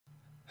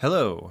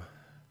Hello,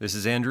 this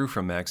is Andrew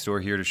from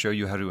MagStor here to show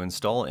you how to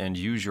install and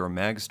use your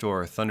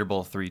MagStor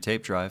Thunderbolt 3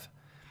 tape drive.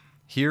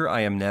 Here I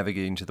am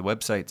navigating to the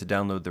website to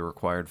download the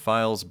required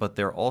files, but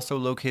they're also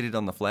located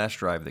on the flash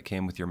drive that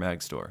came with your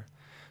MagStor.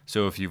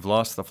 So if you've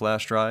lost the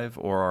flash drive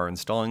or are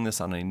installing this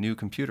on a new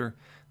computer,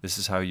 this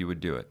is how you would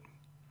do it.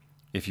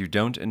 If you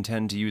don't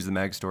intend to use the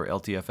MagStor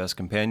LTFS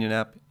Companion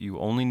app, you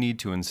only need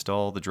to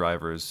install the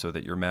drivers so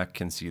that your Mac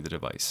can see the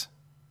device.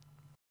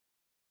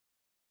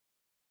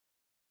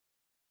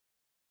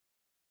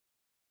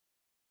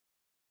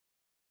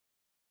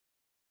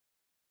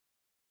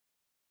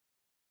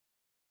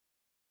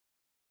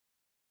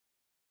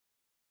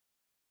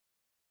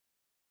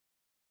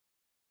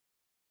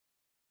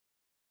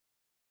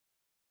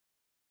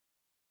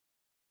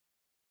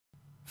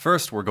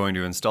 First, we're going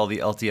to install the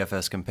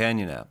LTFS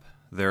Companion app.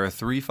 There are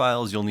 3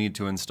 files you'll need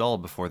to install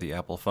before the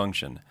app will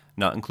function,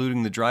 not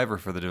including the driver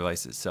for the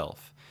device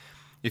itself.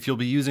 If you'll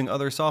be using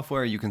other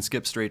software, you can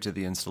skip straight to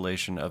the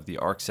installation of the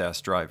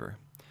ArcSAS driver.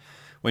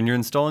 When you're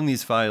installing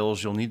these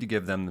files, you'll need to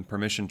give them the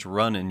permission to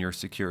run in your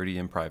security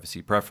and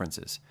privacy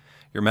preferences.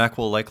 Your Mac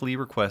will likely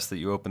request that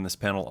you open this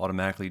panel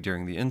automatically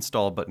during the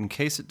install, but in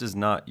case it does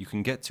not, you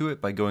can get to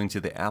it by going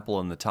to the Apple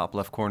in the top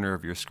left corner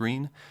of your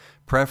screen,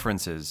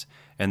 Preferences,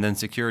 and then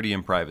Security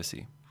and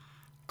Privacy.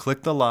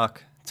 Click the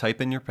lock,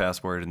 type in your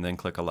password, and then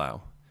click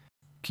Allow.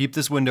 Keep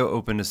this window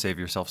open to save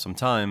yourself some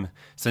time,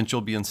 since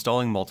you'll be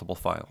installing multiple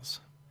files.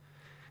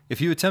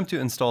 If you attempt to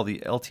install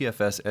the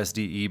LTFS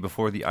SDE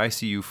before the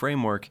ICU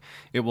framework,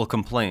 it will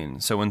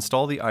complain, so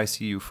install the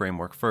ICU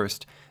framework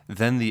first,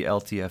 then the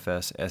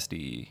LTFS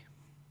SDE.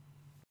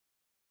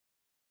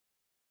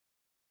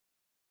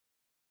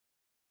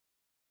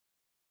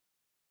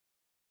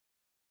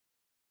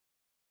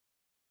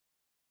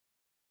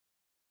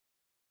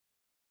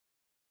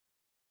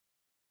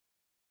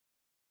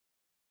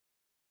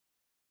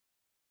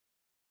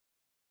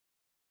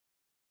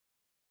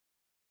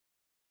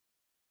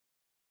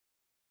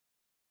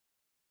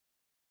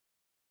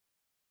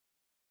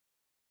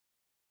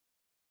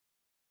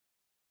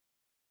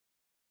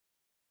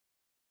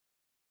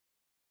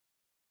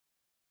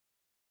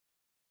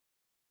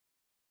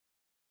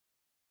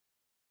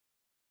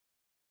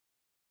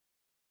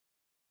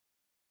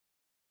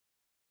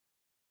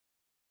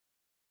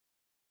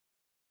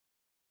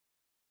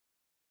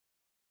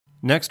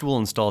 Next, we'll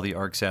install the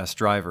ArcSAS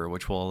driver,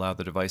 which will allow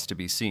the device to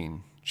be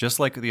seen. Just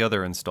like the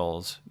other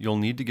installs, you'll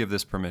need to give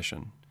this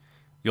permission.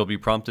 You'll be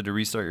prompted to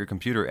restart your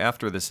computer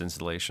after this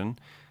installation.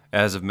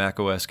 As of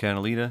macOS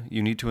Catalina,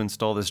 you need to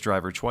install this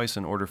driver twice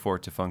in order for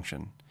it to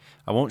function.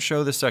 I won't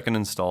show the second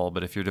install,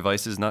 but if your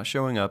device is not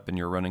showing up and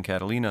you're running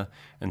Catalina,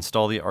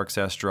 install the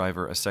ArcSAS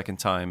driver a second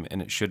time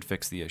and it should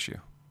fix the issue.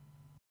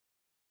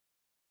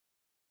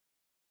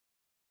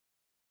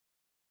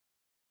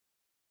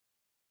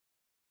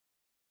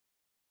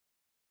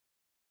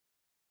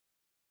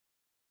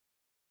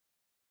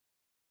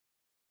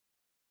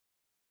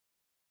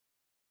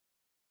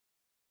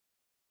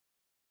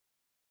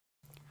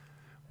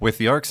 With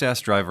the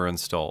ArcSAS driver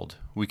installed,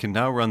 we can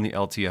now run the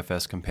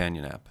LTFS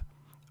Companion app.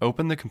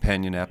 Open the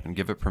Companion app and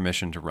give it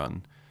permission to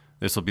run.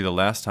 This will be the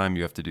last time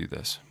you have to do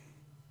this.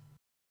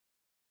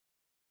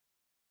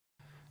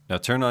 Now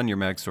turn on your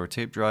MagStor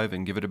tape drive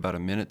and give it about a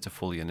minute to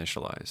fully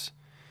initialize.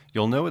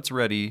 You'll know it's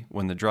ready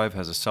when the drive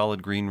has a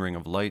solid green ring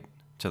of light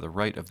to the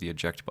right of the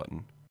eject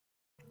button.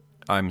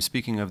 I'm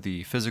speaking of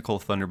the physical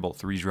Thunderbolt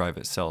 3 drive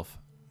itself,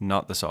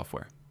 not the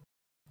software.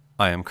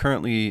 I am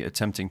currently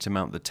attempting to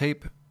mount the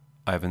tape.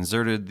 I've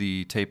inserted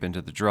the tape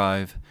into the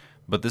drive,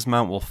 but this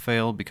mount will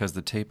fail because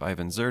the tape I've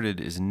inserted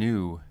is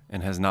new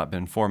and has not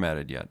been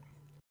formatted yet.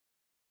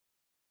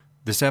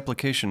 This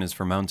application is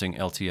for mounting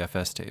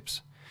LTFS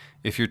tapes.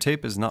 If your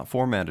tape is not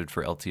formatted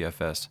for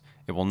LTFS,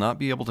 it will not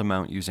be able to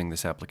mount using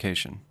this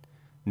application.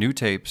 New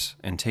tapes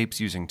and tapes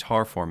using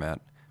TAR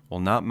format will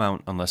not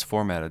mount unless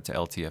formatted to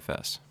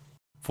LTFS.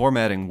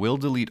 Formatting will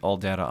delete all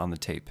data on the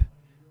tape.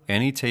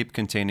 Any tape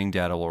containing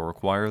data will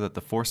require that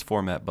the Force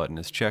Format button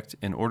is checked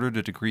in order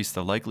to decrease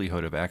the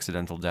likelihood of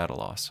accidental data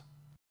loss.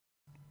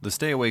 The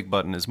Stay Awake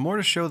button is more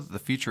to show that the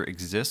feature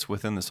exists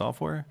within the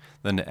software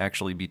than to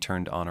actually be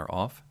turned on or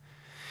off.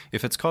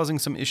 If it's causing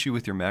some issue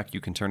with your Mac,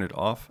 you can turn it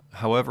off.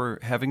 However,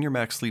 having your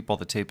Mac sleep while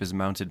the tape is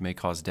mounted may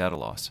cause data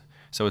loss,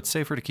 so it's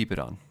safer to keep it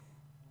on.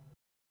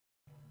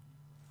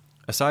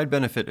 A side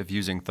benefit of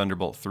using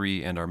Thunderbolt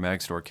 3 and our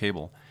MagStor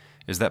cable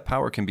is that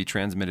power can be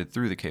transmitted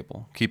through the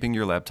cable, keeping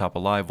your laptop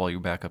alive while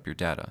you back up your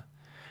data.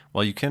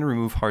 While you can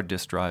remove hard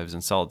disk drives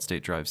and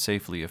solid-state drives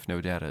safely if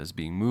no data is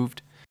being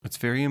moved, it's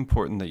very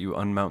important that you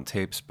unmount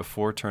tapes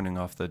before turning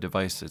off the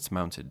device it's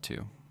mounted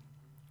to.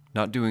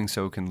 Not doing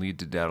so can lead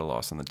to data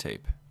loss on the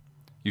tape.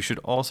 You should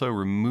also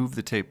remove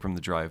the tape from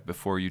the drive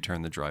before you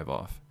turn the drive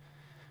off.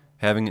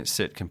 Having it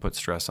sit can put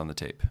stress on the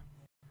tape.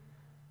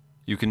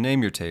 You can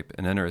name your tape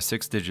and enter a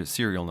 6-digit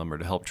serial number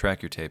to help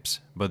track your tapes,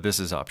 but this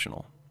is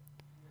optional.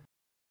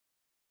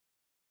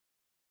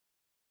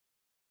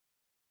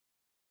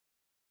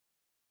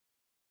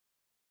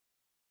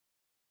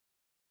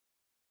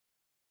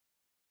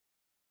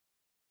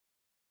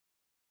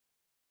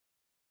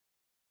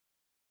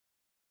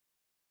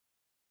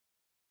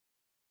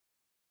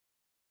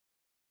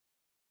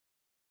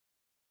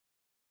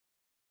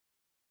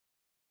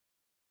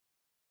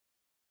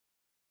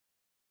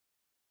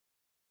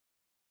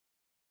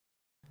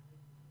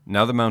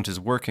 Now the mount is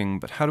working,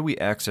 but how do we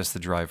access the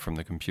drive from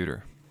the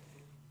computer?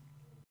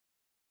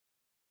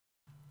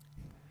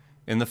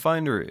 In the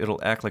Finder, it'll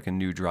act like a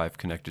new drive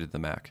connected to the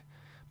Mac,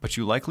 but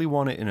you likely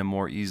want it in a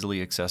more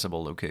easily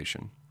accessible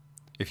location.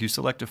 If you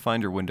select a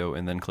Finder window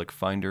and then click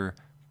Finder,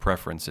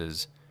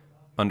 Preferences,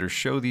 under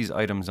Show these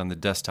items on the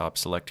desktop,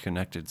 select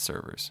Connected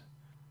Servers.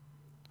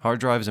 Hard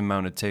drives and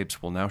mounted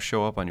tapes will now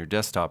show up on your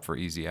desktop for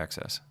easy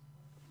access.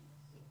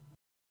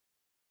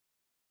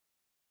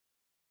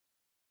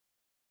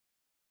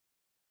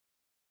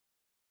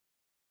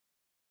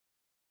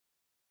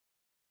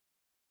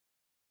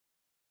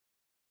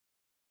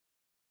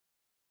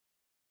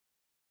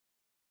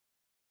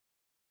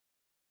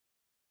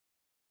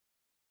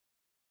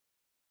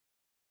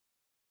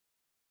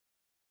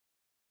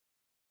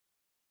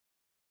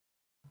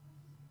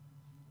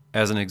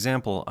 As an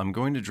example, I'm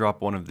going to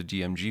drop one of the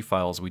DMG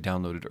files we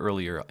downloaded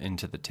earlier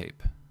into the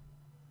tape.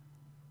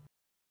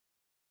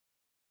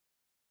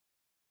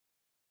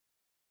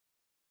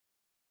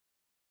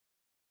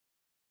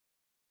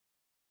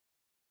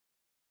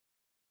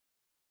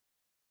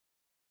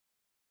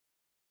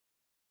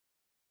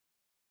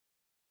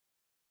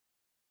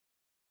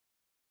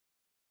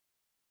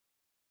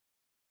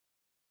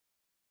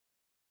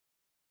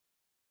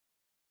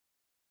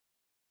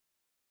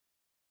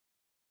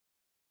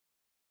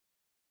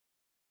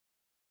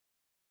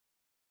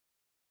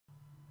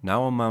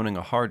 Now I'm mounting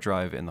a hard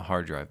drive in the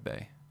hard drive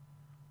bay.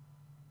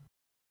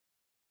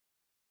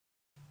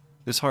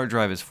 This hard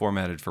drive is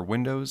formatted for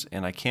Windows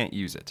and I can't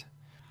use it.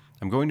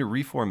 I'm going to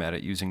reformat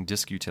it using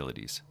disk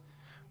utilities.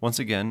 Once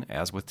again,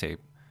 as with tape,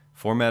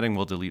 formatting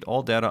will delete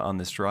all data on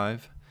this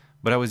drive,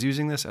 but I was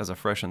using this as a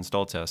fresh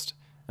install test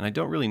and I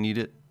don't really need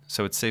it,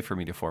 so it's safe for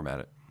me to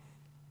format it.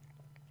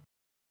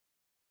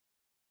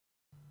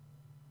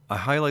 I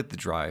highlight the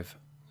drive,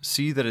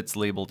 see that it's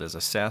labeled as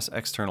a SAS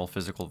external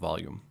physical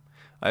volume.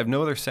 I have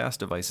no other SAS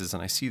devices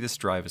and I see this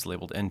drive is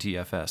labeled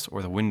NTFS,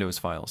 or the Windows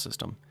file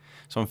system,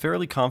 so I'm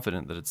fairly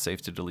confident that it's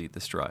safe to delete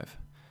this drive.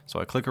 So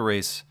I click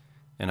Erase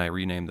and I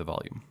rename the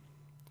volume.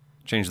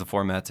 Change the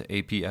format to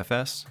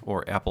APFS,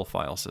 or Apple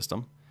File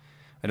System.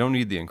 I don't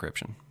need the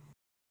encryption.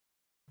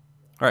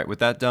 Alright, with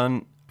that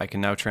done, I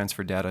can now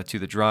transfer data to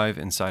the drive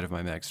inside of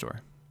my MagStor.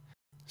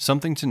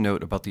 Something to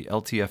note about the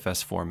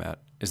LTFS format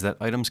is that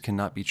items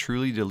cannot be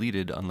truly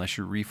deleted unless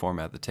you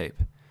reformat the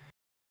tape.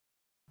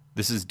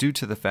 This is due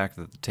to the fact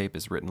that the tape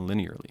is written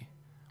linearly.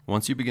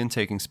 Once you begin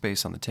taking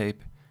space on the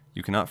tape,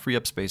 you cannot free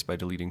up space by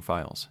deleting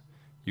files.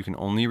 You can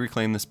only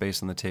reclaim the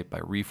space on the tape by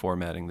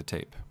reformatting the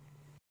tape.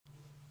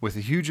 With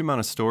a huge amount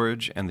of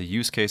storage and the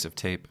use case of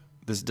tape,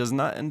 this does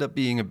not end up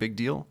being a big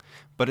deal,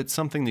 but it's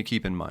something to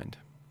keep in mind.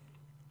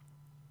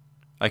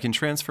 I can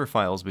transfer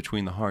files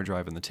between the hard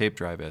drive and the tape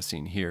drive as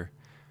seen here.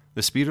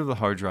 The speed of the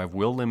hard drive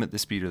will limit the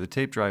speed of the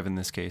tape drive in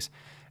this case,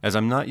 as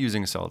I'm not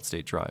using a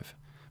solid-state drive,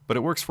 but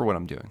it works for what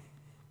I'm doing.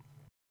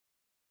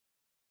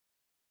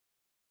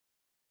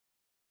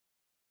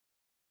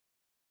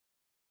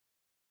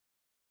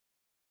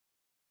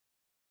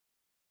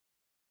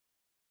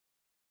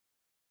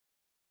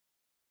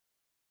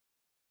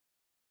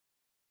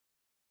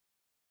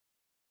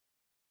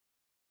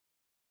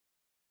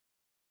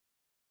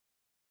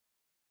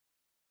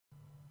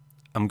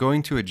 I'm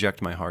going to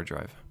eject my hard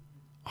drive.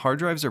 Hard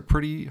drives are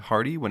pretty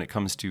hardy when it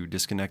comes to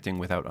disconnecting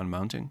without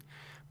unmounting,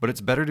 but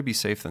it's better to be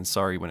safe than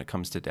sorry when it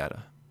comes to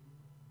data.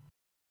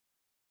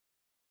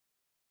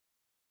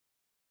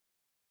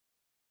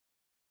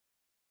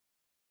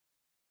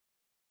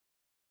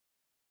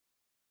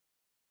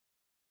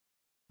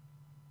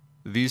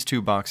 These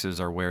two boxes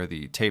are where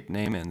the tape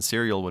name and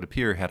serial would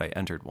appear had I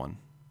entered one.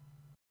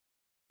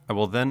 I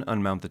will then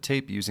unmount the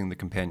tape using the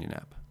Companion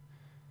app.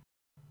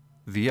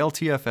 The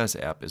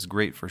LTFS app is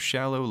great for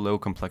shallow, low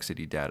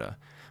complexity data,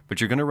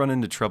 but you're going to run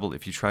into trouble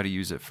if you try to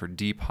use it for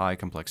deep, high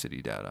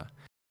complexity data.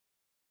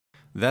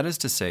 That is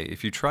to say,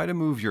 if you try to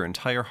move your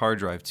entire hard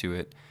drive to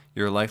it,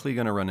 you're likely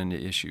going to run into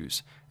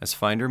issues, as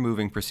Finder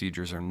moving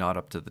procedures are not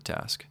up to the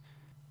task.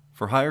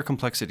 For higher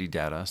complexity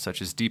data,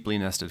 such as deeply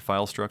nested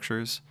file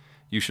structures,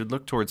 you should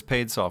look towards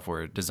paid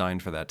software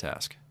designed for that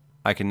task.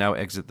 I can now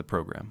exit the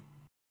program.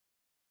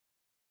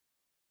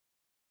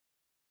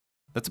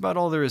 That's about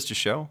all there is to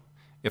show.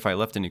 If I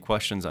left any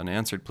questions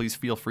unanswered, please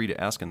feel free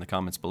to ask in the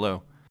comments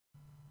below.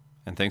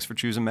 And thanks for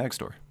choosing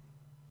MagStor.